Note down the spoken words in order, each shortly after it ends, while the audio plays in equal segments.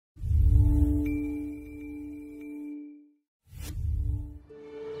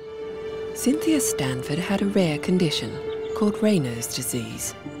Cynthia Stanford had a rare condition called Raynaud's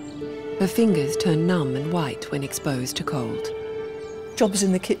disease. Her fingers turned numb and white when exposed to cold. Jobs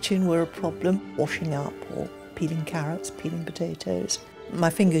in the kitchen were a problem, washing up or peeling carrots, peeling potatoes.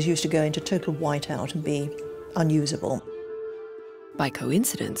 My fingers used to go into total whiteout and be unusable. By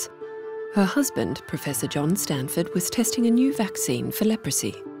coincidence, her husband, Professor John Stanford, was testing a new vaccine for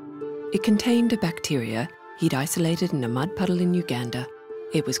leprosy. It contained a bacteria he'd isolated in a mud puddle in Uganda.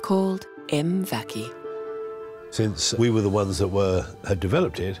 It was called Vaccae. Since we were the ones that had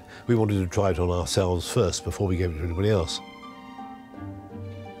developed it, we wanted to try it on ourselves first before we gave it to anybody else.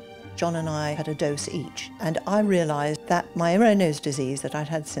 John and I had a dose each, and I realised that my Raynaud's disease that I'd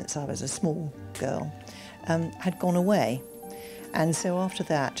had since I was a small girl had gone away. And so after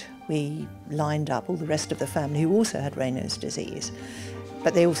that, we lined up all the rest of the family who also had Raynaud's disease,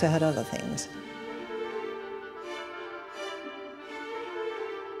 but they also had other things.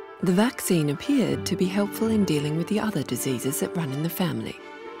 The vaccine appeared to be helpful in dealing with the other diseases that run in the family,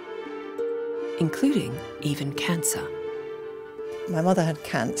 including even cancer. My mother had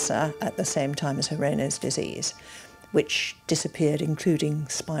cancer at the same time as her Raynaud's disease, which disappeared, including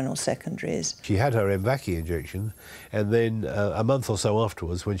spinal secondaries. She had her Vaccae injection, and then a month or so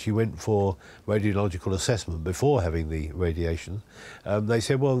afterwards, when she went for radiological assessment before having the radiation, they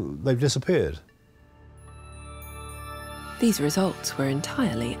said, well, they've disappeared. These results were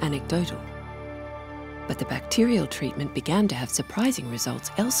entirely anecdotal. But the bacterial treatment began to have surprising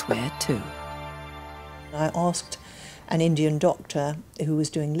results elsewhere too. I asked an Indian doctor who was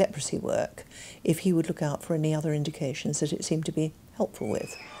doing leprosy work if he would look out for any other indications that it seemed to be helpful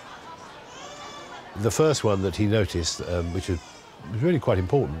with. The first one that he noticed, which was really quite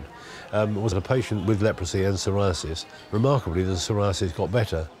important, was a patient with leprosy and psoriasis. Remarkably, the psoriasis got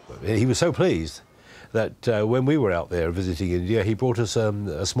better. He was so pleased that when we were out there visiting India, he brought us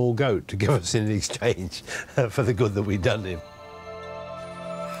a small goat to give us in exchange for the good that we'd done him.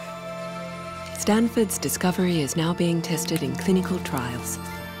 Stanford's discovery is now being tested in clinical trials,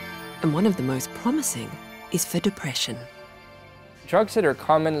 and one of the most promising is for depression. Drugs that are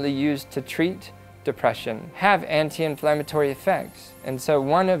commonly used to treat depression have anti-inflammatory effects, and so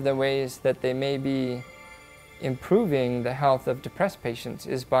one of the ways that they may be improving the health of depressed patients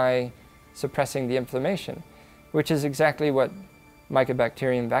is by suppressing the inflammation, which is exactly what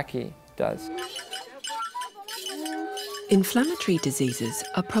Mycobacterium vaccae does. Inflammatory diseases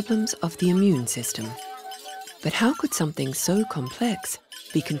are problems of the immune system. But how could something so complex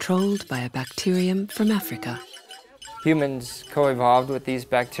be controlled by a bacterium from Africa? Humans co-evolved with these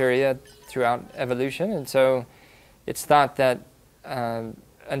bacteria throughout evolution, and so it's thought that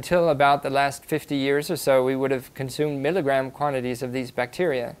until about the last 50 years or so, we would have consumed milligram quantities of these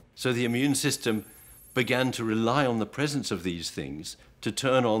bacteria. So the immune system began to rely on the presence of these things to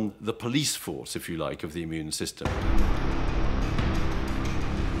turn on the police force, if you like, of the immune system.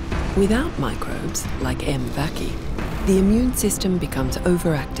 Without microbes, like Vaccae, the immune system becomes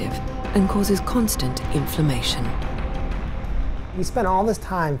overactive and causes constant inflammation. We spent all this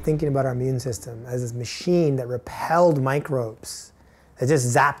time thinking about our immune system as this machine that repelled microbes, that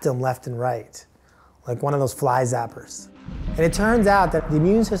just zapped them left and right, like one of those fly zappers. And it turns out that the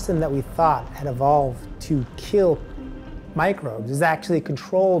immune system that we thought had evolved to kill microbes is actually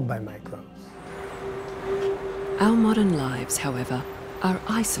controlled by microbes. Our modern lives, however, are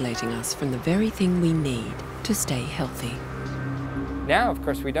isolating us from the very thing we need to stay healthy. Now, of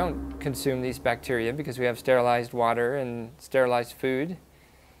course, we don't consume these bacteria because we have sterilized water and sterilized food.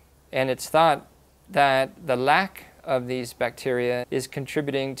 And it's thought that the lack of these bacteria is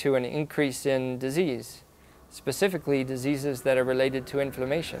contributing to an increase in disease, specifically diseases that are related to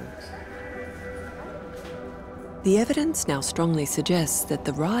inflammation. The evidence now strongly suggests that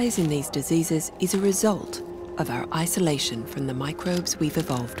the rise in these diseases is a result of our isolation from the microbes we've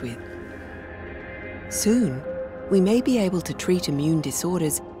evolved with. Soon, we may be able to treat immune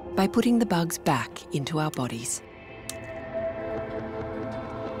disorders by putting the bugs back into our bodies.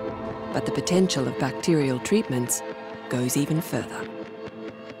 But the potential of bacterial treatments goes even further.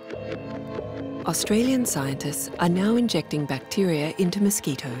 Australian scientists are now injecting bacteria into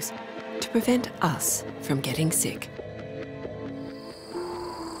mosquitoes to prevent us from getting sick.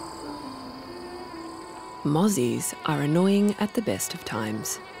 Mozzies are annoying at the best of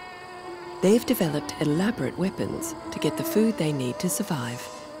times. They've developed elaborate weapons to get the food they need to survive: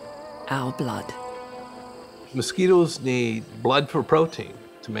 our blood. Mosquitoes need blood for protein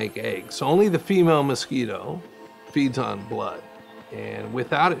to make eggs. So only the female mosquito feeds on blood. And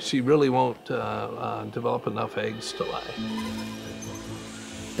without it, she really won't develop enough eggs to lay.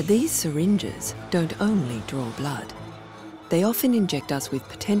 But these syringes don't only draw blood. they often inject us with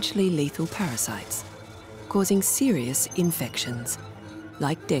potentially lethal parasites, causing serious infections,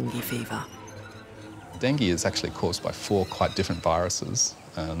 like dengue fever. Dengue is actually caused by 4 quite different viruses,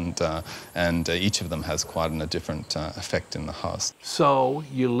 and each of them has quite a different effect in the host. So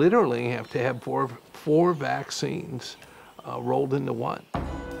you literally have to have four vaccines rolled into one.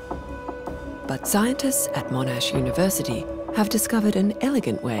 But scientists at Monash University have discovered an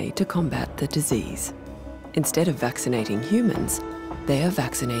elegant way to combat the disease. Instead of vaccinating humans, they are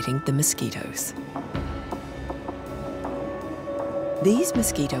vaccinating the mosquitoes. These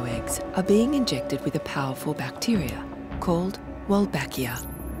mosquito eggs are being injected with a powerful bacteria called Vaccae.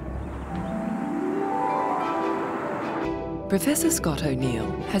 Professor Scott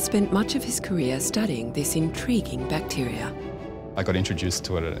O'Neill has spent much of his career studying this intriguing bacteria. I got introduced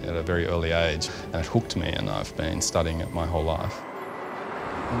to it at a very early age, and it hooked me, and I've been studying it my whole life.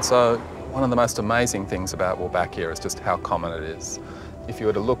 And so one of the most amazing things about Vaccae is just how common it is. If you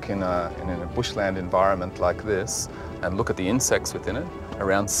were to look in a bushland environment like this and look at the insects within it,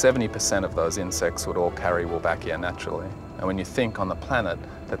 around 70% of those insects would all carry Vaccae naturally. And when you think on the planet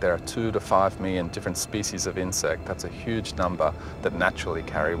that there are 2 to 5 million different species of insect, that's a huge number that naturally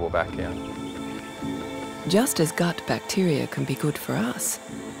carry Vaccae. Just as gut bacteria can be good for us,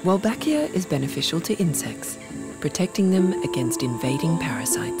 Vaccae is beneficial to insects, protecting them against invading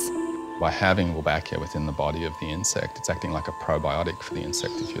parasites. By having Vaccae within the body of the insect, it's acting like a probiotic for the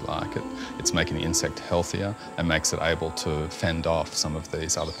insect, if you like. It's making the insect healthier and makes it able to fend off some of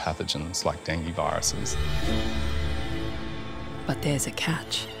these other pathogens like dengue viruses. But there's a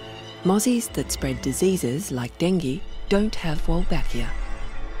catch. Mozzies that spread diseases like dengue don't have Vaccae.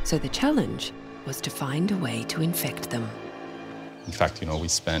 So the challenge was to find a way to infect them. In fact, we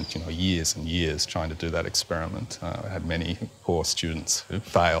spent years and years trying to do that experiment. I had many poor students who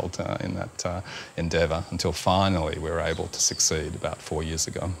failed in that endeavour until finally we were able to succeed about 4 years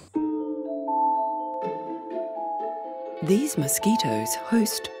ago. These mosquitoes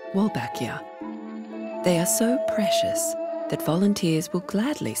host Vaccae. They are so precious that volunteers will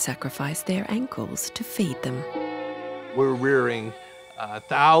gladly sacrifice their ankles to feed them. We're rearing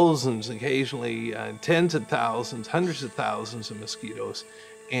thousands, occasionally tens of thousands, hundreds of thousands of mosquitoes,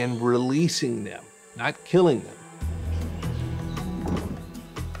 and releasing them, not killing them.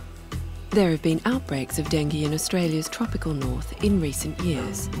 There have been outbreaks of dengue in Australia's tropical north in recent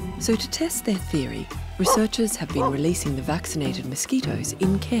years. So to test their theory, researchers have been releasing the vaccinated mosquitoes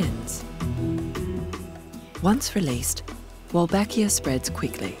in cairns. Once released, Vaccae spreads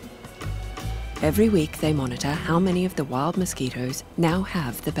quickly. Every week they monitor how many of the wild mosquitoes now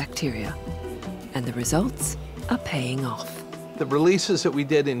have the bacteria, and the results are paying off. The releases that we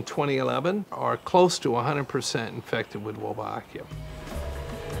did in 2011 are close to 100% infected with Vaccae.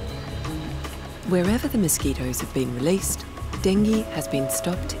 Wherever the mosquitoes have been released, dengue has been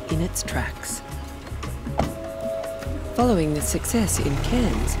stopped in its tracks. Following the success in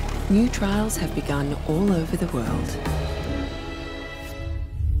cairns, new trials have begun all over the world.